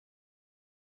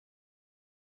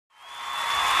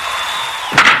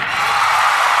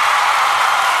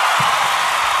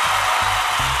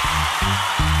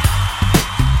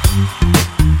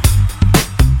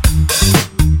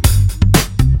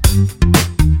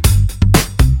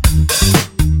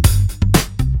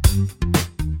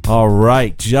All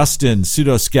right, Justin,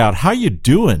 Pseudo Scout, how you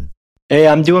doing? Hey,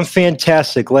 I'm doing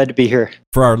fantastic. Glad to be here.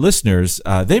 For our listeners,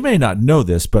 they may not know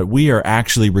this, but we are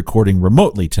actually recording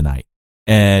remotely tonight.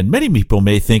 And many people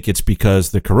may think it's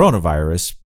because the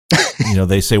coronavirus.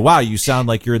 They say, wow, you sound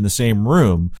like you're in the same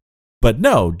room. But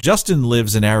no, Justin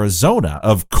lives in Arizona,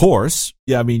 of course.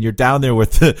 Yeah, I mean, you're down there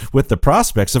with the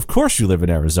prospects. Of course you live in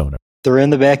Arizona. They're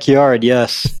in the backyard,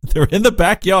 yes. They're in the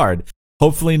backyard.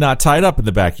 Hopefully not tied up in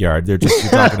the backyard. You're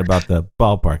talking about the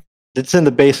ballpark. It's in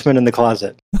the basement in the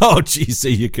closet. Oh, geez,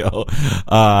 there you go.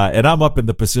 And I'm up in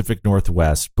the Pacific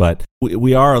Northwest, but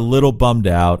we are a little bummed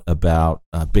out about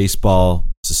baseball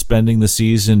suspending the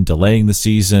season, delaying the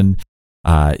season.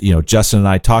 Justin and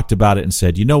I talked about it and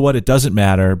said, you know what? It doesn't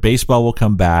matter. Baseball will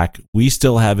come back. We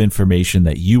still have information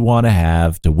that you want to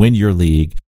have to win your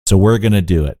league, so we're going to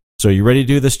do it. So you ready to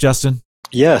do this, Justin?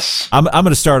 Yes. I'm going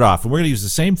to start off, and we're going to use the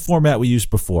same format we used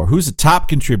before. Who's the top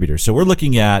contributor? So we're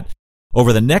looking at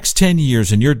over the next 10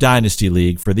 years in your dynasty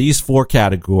league for these 4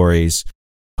 categories,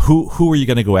 who are you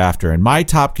going to go after? And my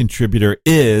top contributor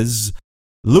is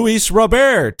Luis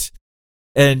Robert.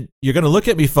 And you're going to look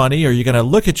at me funny, or you're going to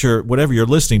look at your whatever you're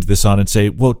listening to this on and say,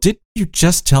 well, didn't you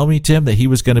just tell me, Tim, that he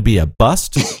was going to be a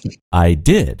bust? I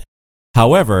did.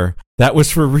 However, that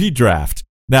was for redraft.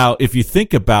 Now, if you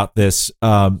think about this,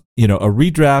 a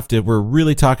redraft, we're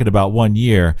really talking about 1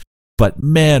 year. But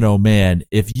man, oh man,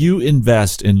 if you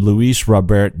invest in Luis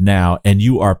Robert now and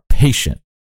you are patient,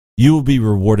 you will be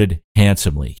rewarded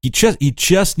handsomely. He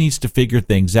just needs to figure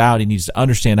things out. He needs to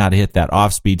understand how to hit that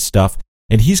off-speed stuff,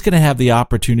 and he's going to have the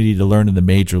opportunity to learn in the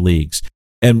major leagues.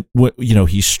 And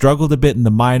he struggled a bit in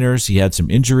the minors. He had some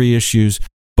injury issues,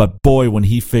 but boy, when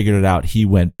he figured it out, he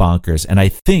went bonkers. And I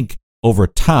think over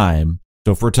time,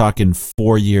 so if we're talking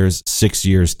 4 years, 6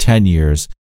 years, 10 years,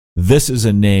 this is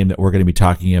a name that we're going to be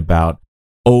talking about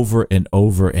over and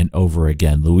over and over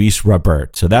again, Luis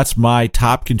Robert. So that's my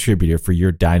top contributor for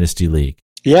your Dynasty League.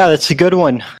 Yeah, that's a good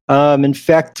one. In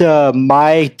fact,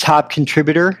 my top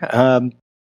contributor,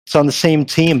 it's on the same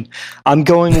team. I'm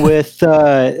going with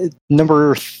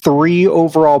number 3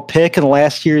 overall pick in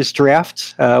last year's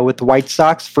draft with the White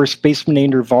Sox, first baseman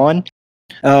Andrew Vaughn.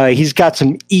 He's got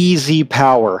some easy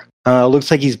power. Looks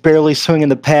like he's barely swinging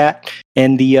the bat,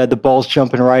 and the ball's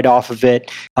jumping right off of it.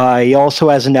 He also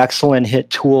has an excellent hit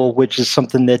tool, which is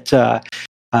something that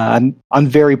I'm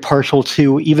very partial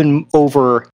to, even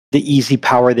over the easy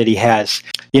power that he has.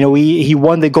 He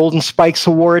won the Golden Spikes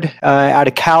Award out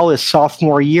of Cal his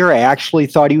sophomore year. I actually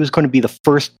thought he was going to be the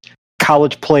first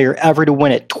college player ever to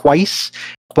win it twice.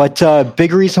 But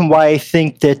big reason why I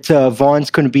think that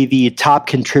Vaughn's going to be the top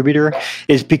contributor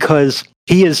is because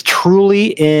he is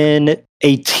truly in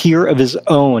a tier of his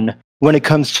own when it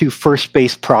comes to first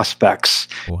base prospects.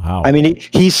 Wow. I mean,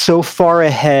 he's so far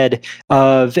ahead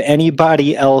of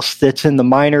anybody else that's in the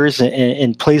minors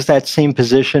and plays that same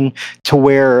position to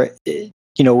where,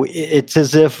 it's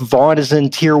as if Vaughn is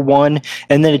in tier 1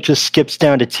 and then it just skips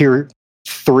down to tier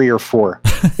 3 or 4.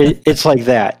 It's like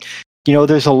that.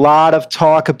 There's a lot of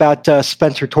talk about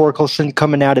Spencer Torkelson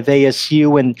coming out of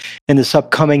ASU in this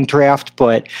upcoming draft,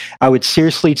 but I would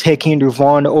seriously take Andrew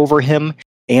Vaughn over him.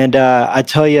 And I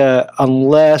tell you,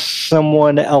 unless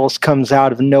someone else comes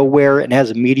out of nowhere and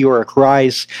has a meteoric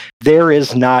rise, there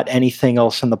is not anything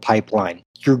else in the pipeline.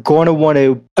 You're going to want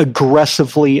to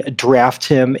aggressively draft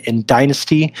him in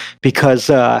Dynasty because,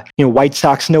 White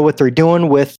Sox know what they're doing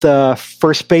with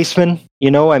first baseman.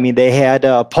 They had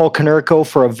Paul Konerko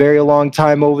for a very long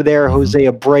time over there. Mm-hmm. Jose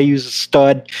Abreu's a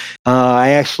stud. I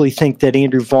actually think that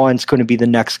Andrew Vaughn's going to be the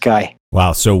next guy.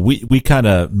 Wow. So we kind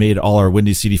of made all our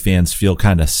Windy City fans feel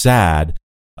kind of sad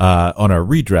on our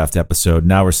redraft episode.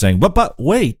 Now we're saying, but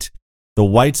wait. The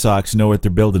White Sox know what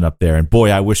they're building up there. And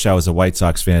boy, I wish I was a White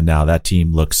Sox fan now. That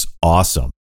team looks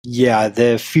awesome. Yeah,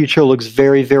 the future looks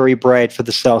very, very bright for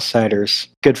the Southsiders.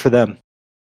 Good for them.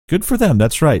 Good for them.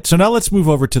 That's right. So now let's move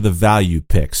over to the value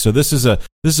picks. So this is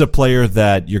a player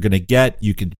that you're going to get,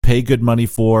 you can pay good money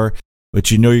for, but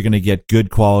you're going to get good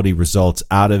quality results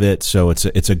out of it. So it's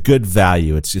a good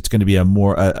value. It's going to be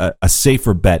a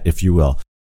safer bet, if you will.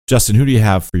 Justin, who do you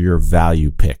have for your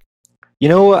value pick?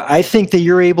 I think that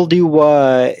you're able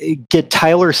to get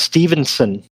Tyler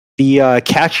Stevenson, the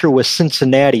catcher with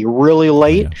Cincinnati, really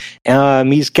late. Yeah.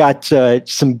 He's got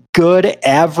some good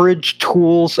average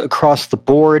tools across the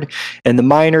board. In the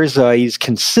minors, he's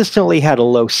consistently had a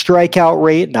low strikeout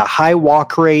rate and a high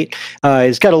walk rate.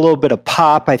 He's got a little bit of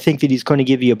pop. I think that he's going to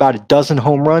give you about a dozen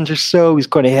home runs or so. He's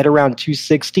going to hit around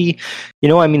 260.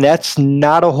 That's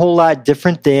not a whole lot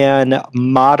different than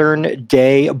modern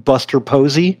day Buster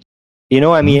Posey.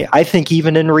 I mean, I think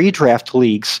even in redraft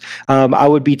leagues, I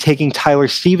would be taking Tyler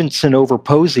Stevenson over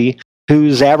Posey,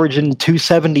 who's averaging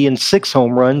 270 and 6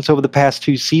 home runs over the past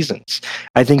 2 seasons.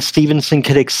 I think Stevenson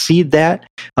could exceed that.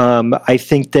 I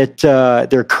think that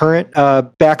their current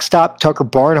backstop, Tucker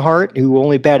Barnhart, who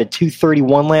only batted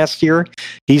 231 last year,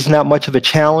 he's not much of a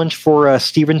challenge for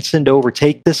Stevenson to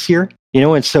overtake this year.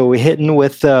 And so hitting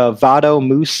with Votto,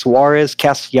 Moose, Suarez,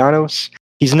 Castellanos.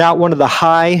 He's not one of the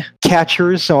high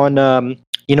catchers on,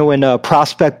 in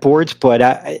prospect boards, but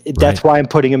that's why I'm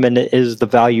putting him in as the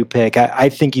value pick. I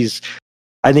think he's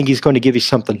going to give you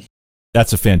something.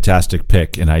 That's a fantastic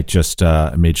pick, and I just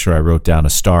made sure I wrote down a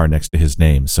star next to his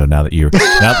name. So now that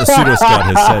the Pseudo Scout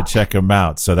has said check him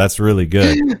out, so that's really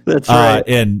good. That's right.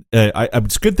 And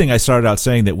it's a good thing I started out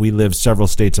saying that we live several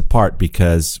states apart,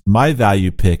 because my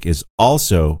value pick is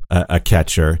also a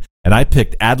catcher, and I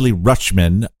picked Adley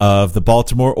Rutschman of the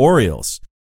Baltimore Orioles.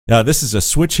 Now, this is a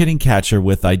switch-hitting catcher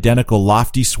with identical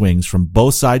lofty swings from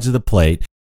both sides of the plate.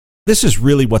 This is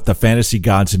really what the fantasy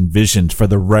gods envisioned for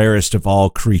the rarest of all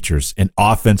creatures, an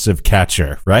offensive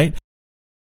catcher, right?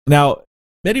 Now,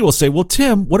 many will say, well,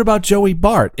 Tim, what about Joey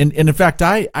Bart? And in fact,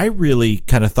 I really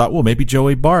kind of thought, well, maybe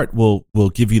Joey Bart will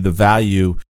give you the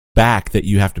value back that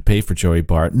you have to pay for Joey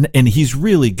Bart. And he's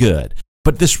really good.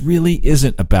 But this really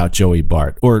isn't about Joey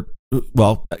Bart. Or,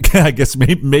 well, I guess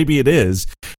maybe it is,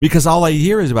 because all I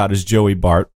hear about is Joey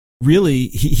Bart. Really,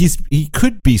 he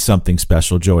could be something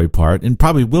special, Joey Bart, and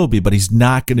probably will be, but he's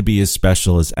not going to be as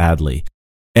special as Adley.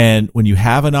 And when you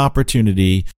have an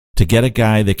opportunity to get a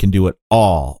guy that can do it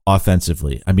all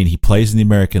offensively, I mean, he plays in the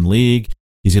American League.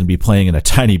 He's going to be playing in a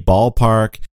tiny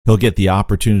ballpark. He'll get the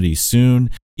opportunity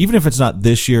soon. Even if it's not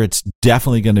this year, it's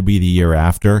definitely going to be the year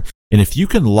after. And if you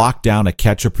can lock down a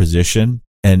catcher position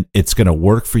and it's going to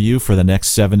work for you for the next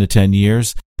 7 to 10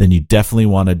 years, then you definitely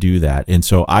want to do that. And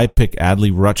so I pick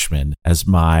Adley Rutschman as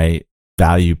my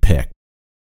value pick.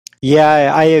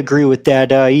 Yeah, I agree with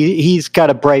that. He's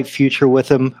got a bright future with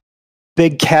him.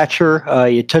 Big catcher.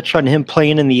 You touched on him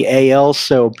playing in the AL,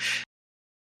 so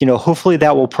hopefully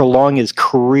that will prolong his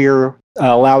career,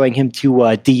 allowing him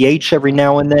to DH every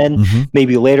now and then,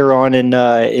 maybe later on in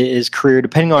his career,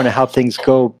 depending on how things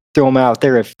go. Throw him out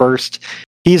there at first.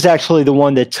 He's actually the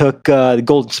one that took the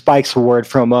Golden Spikes Award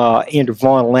from Andrew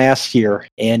Vaughn last year,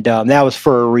 and that was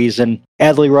for a reason.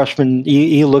 Adley Rutschman,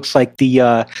 he looks like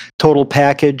the total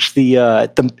package, the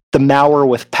Mauer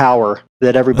with power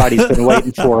that everybody's been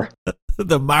waiting for.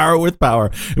 The Mauer with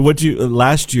power.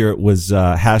 Last year was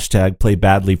hashtag play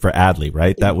badly for Adley,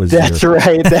 right? That's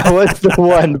right. That was the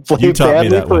one. Play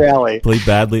badly for Adley. Play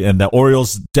badly, and the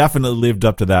Orioles definitely lived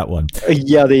up to that one.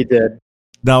 Yeah, they did.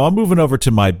 Now I'm moving over to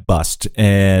my bust,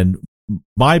 and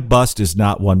my bust is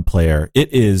not one player.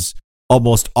 It is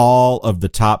almost all of the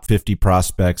top 50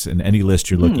 prospects in any list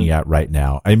you're looking at right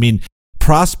now. I mean,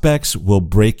 prospects will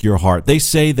break your heart. They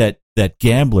say that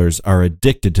gamblers are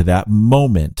addicted to that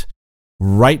moment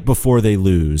right before they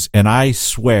lose. And I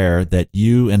swear that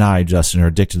you and I, Justin, are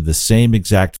addicted to the same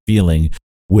exact feeling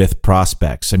with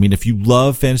prospects. I mean, if you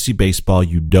love fantasy baseball,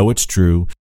 you know it's true.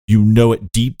 You know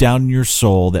it deep down in your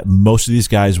soul that most of these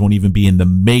guys won't even be in the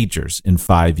majors in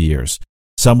 5 years.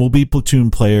 Some will be platoon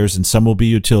players and some will be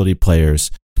utility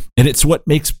players. And it's what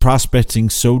makes prospecting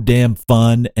so damn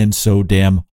fun and so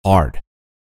damn hard.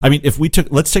 I mean,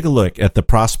 let's take a look at the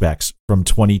prospects from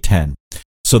 2010.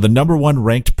 So the number one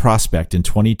ranked prospect in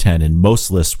 2010 in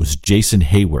most lists was Jason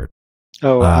Hayward.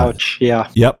 Oh, ouch. Yeah.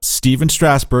 Yep. Steven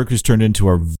Strasburg, who's turned into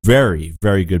a very,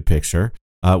 very good pitcher.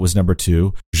 Was number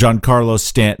 2. Giancarlo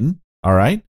Stanton, all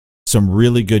right. Some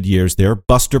really good years there.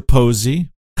 Buster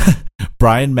Posey,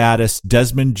 Brian Mattis,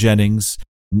 Desmond Jennings,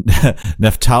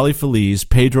 Neftali Feliz,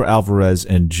 Pedro Alvarez,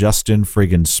 and Justin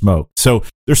friggin' Smoke. So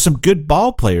there's some good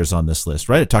ball players on this list,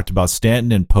 right? I talked about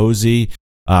Stanton and Posey,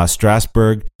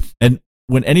 Strasburg. And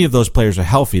when any of those players are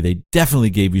healthy, they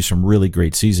definitely gave you some really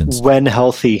great seasons. When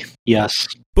healthy, yes.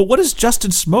 But what has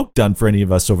Justin Smoke done for any of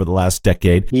us over the last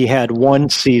decade? He had one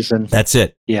season. That's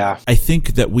it. Yeah. I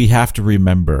think that we have to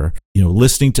remember,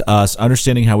 listening to us,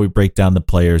 understanding how we break down the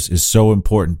players is so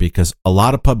important, because a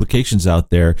lot of publications out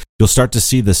there, you'll start to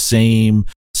see the same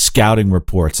scouting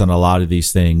reports on a lot of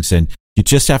these things. And you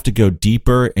just have to go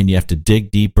deeper, and you have to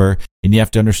dig deeper, and you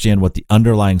have to understand what the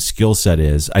underlying skill set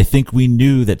is. I think we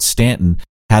knew that Stanton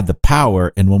had the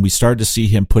power, and when we started to see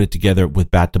him put it together with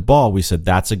bat to ball, we said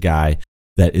that's a guy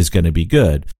that is going to be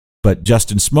good. But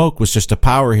Justin Smoke was just a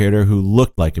power hitter who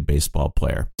looked like a baseball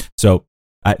player. So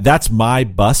that's my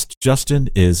bust, Justin,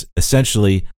 is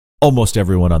essentially almost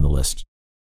everyone on the list.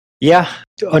 Yeah,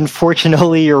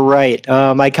 unfortunately, you're right.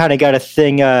 I kind of got a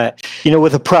thing,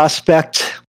 with a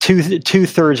prospect,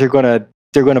 two-thirds are going to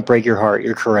they're going to break your heart.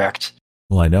 You're correct.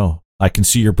 Well, I know. I can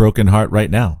see your broken heart right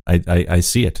now. I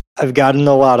see it. I've gotten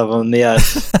a lot of them,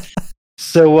 yes.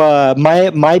 So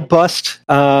my bust,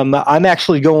 I'm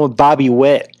actually going with Bobby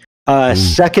Witt.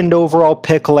 Second overall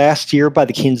pick last year by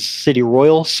the Kansas City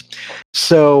Royals.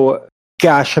 So,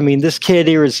 gosh, I mean, this kid,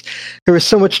 there was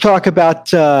so much talk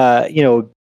about,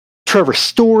 Trevor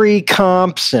Story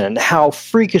comps and how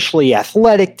freakishly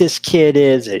athletic this kid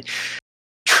is. A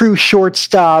true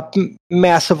shortstop,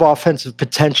 massive offensive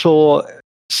potential.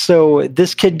 So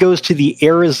this kid goes to the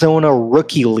Arizona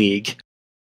Rookie League,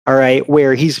 all right,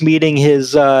 where he's meeting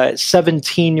his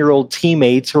 17-year-old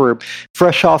teammates who are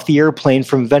fresh off the airplane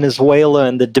from Venezuela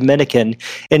and the Dominican,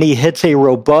 and he hits a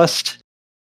robust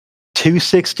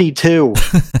 262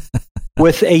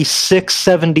 with a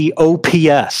 670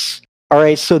 OPS. All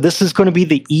right, so this is going to be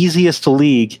the easiest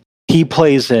league he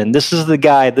plays in. This is the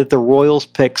guy that the Royals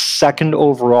picked second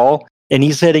overall, and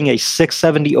he's hitting a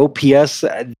 670 OPS.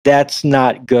 That's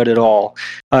not good at all.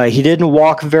 He didn't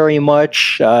walk very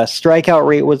much. Strikeout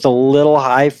rate was a little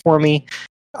high for me.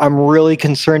 I'm really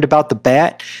concerned about the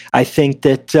bat. I think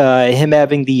that him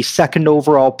having the second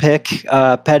overall pick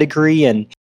pedigree and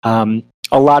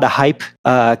a lot of hype,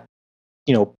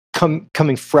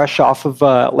 coming fresh off of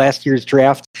last year's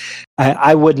draft,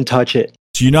 I wouldn't touch it.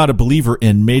 So you're not a believer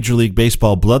in Major League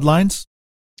Baseball bloodlines?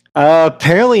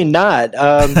 Apparently not.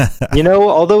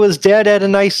 Although his dad had a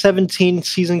nice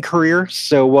 17-season career,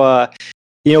 so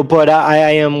but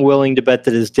I am willing to bet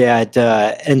that his dad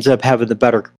ends up having the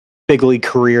better big league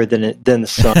career than the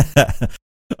son.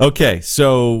 Okay,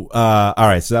 so all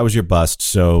right, so that was your bust.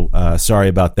 So sorry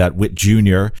about that, Witt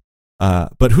Jr.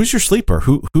 But who's your sleeper?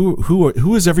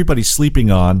 Who is everybody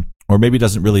sleeping on, or maybe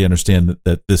doesn't really understand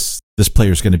that this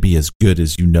player is going to be as good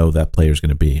as that player is going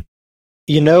to be?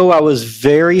 I was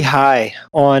very high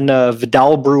on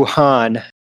Vidal Brujan.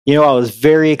 I was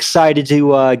very excited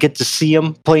to get to see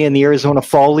him play in the Arizona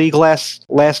Fall League last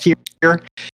year.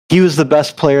 He was the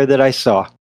best player that I saw.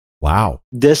 Wow.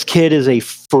 This kid is a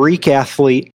freak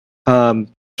athlete.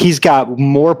 He's got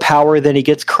more power than he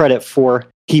gets credit for.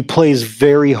 He plays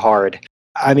very hard.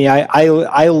 I mean,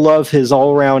 I love his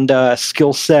all-around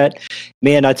skill set.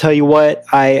 Man, I tell you what,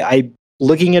 I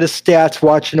looking at his stats,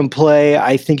 watching him play,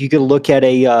 I think you could look at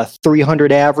a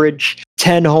 300 average,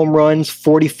 10 home runs,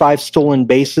 45 stolen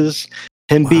bases.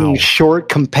 Him being short,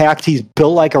 compact, he's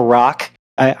built like a rock.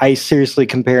 I seriously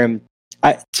compare him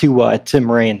to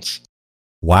Tim Raines.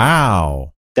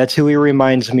 Wow. That's who he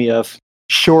reminds me of.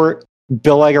 Short,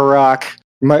 built like a rock.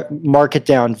 Mark it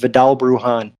down, Vidal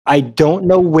Brujan. I don't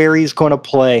know where he's going to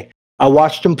play. I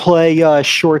watched him play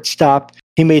shortstop.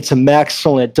 He made some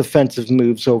excellent defensive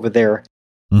moves over there.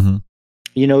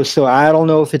 Mm-hmm. So I don't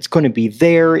know if it's going to be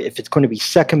there, if it's going to be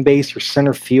second base or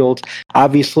center field.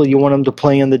 Obviously, you want him to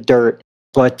play in the dirt.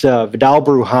 But Vidal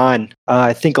Brujan,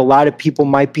 I think a lot of people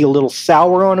might be a little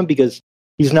sour on him because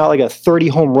he's not like a 30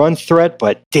 home run threat.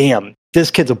 But damn,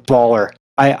 this kid's a baller.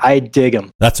 I dig him.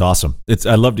 That's awesome.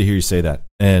 I love to hear you say that,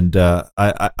 and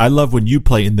I love when you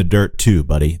play in the dirt too,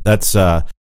 buddy. This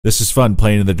is fun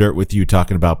playing in the dirt with you,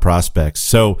 talking about prospects.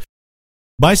 So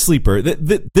my sleeper,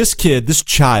 this kid, this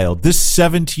child, this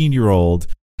 17-year-old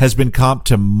has been comped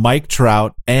to Mike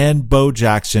Trout and Bo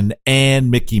Jackson and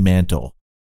Mickey Mantle.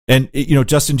 And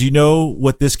Justin, do you know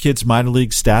what this kid's minor league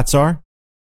stats are?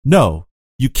 No,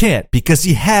 you can't, because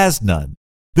he has none.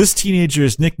 This teenager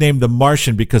is nicknamed the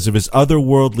Martian because of his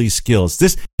otherworldly skills.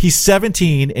 He's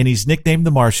 17 and he's nicknamed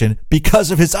the Martian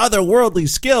because of his otherworldly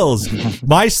skills.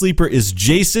 My sleeper is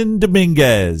Jason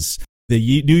Dominguez.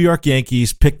 The New York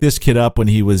Yankees picked this kid up when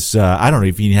he was, I don't know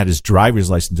if he had his driver's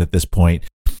license at this point,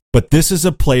 but this is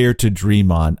a player to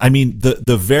dream on. I mean,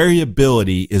 the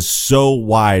variability is so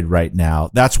wide right now.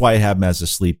 That's why I have him as a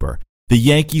sleeper. The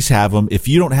Yankees have him. If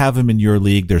you don't have him in your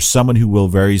league, there's someone who will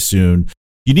very soon.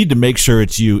 You need to make sure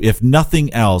it's you. If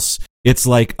nothing else, it's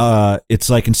like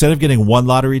instead of getting one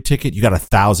lottery ticket, you got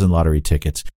 1,000 lottery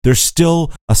tickets. There's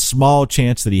still a small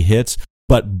chance that he hits,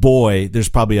 but boy, there's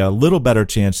probably a little better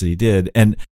chance that he did.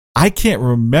 And I can't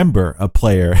remember a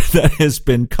player that has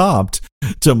been comped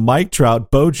to Mike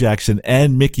Trout, Bo Jackson,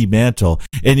 and Mickey Mantle.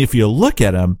 And if you look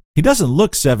at him, he doesn't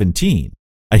look 17.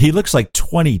 He looks like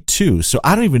 22. So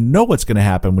I don't even know what's going to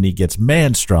happen when he gets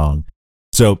man strong.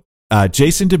 So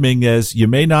Jason Dominguez, you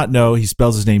may not know, he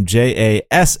spells his name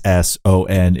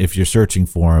Jasson if you're searching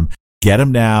for him. Get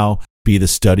him now, be the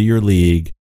stud of your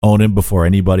league, own him before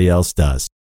anybody else does.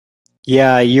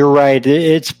 Yeah, you're right.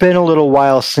 It's been a little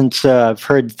while since I've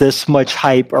heard this much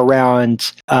hype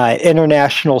around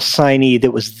international signee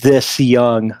that was this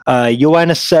young.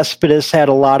 Yoenis Cespedes had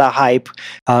a lot of hype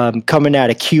coming out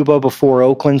of Cuba before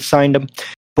Oakland signed him.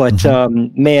 But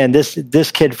man,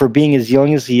 this kid, for being as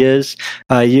young as he is,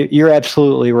 you're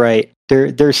absolutely right.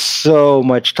 There's so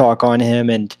much talk on him,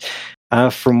 and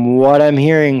from what I'm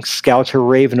hearing, scouts are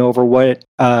raving over what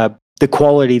the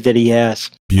quality that he has.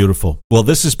 Beautiful. Well,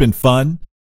 this has been fun.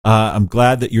 I'm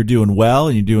glad that you're doing well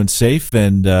and you're doing safe.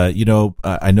 And, I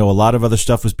know a lot of other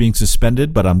stuff was being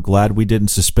suspended, but I'm glad we didn't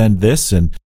suspend this.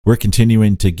 And we're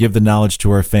continuing to give the knowledge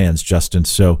to our fans, Justin.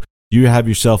 So you have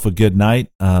yourself a good night.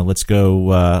 Let's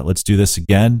go. Let's do this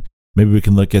again. Maybe we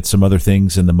can look at some other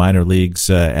things in the minor leagues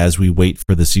as we wait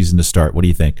for the season to start. What do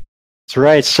you think? That's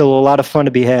right. Still a lot of fun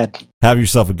to be had. Have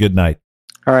yourself a good night.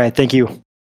 All right. Thank you.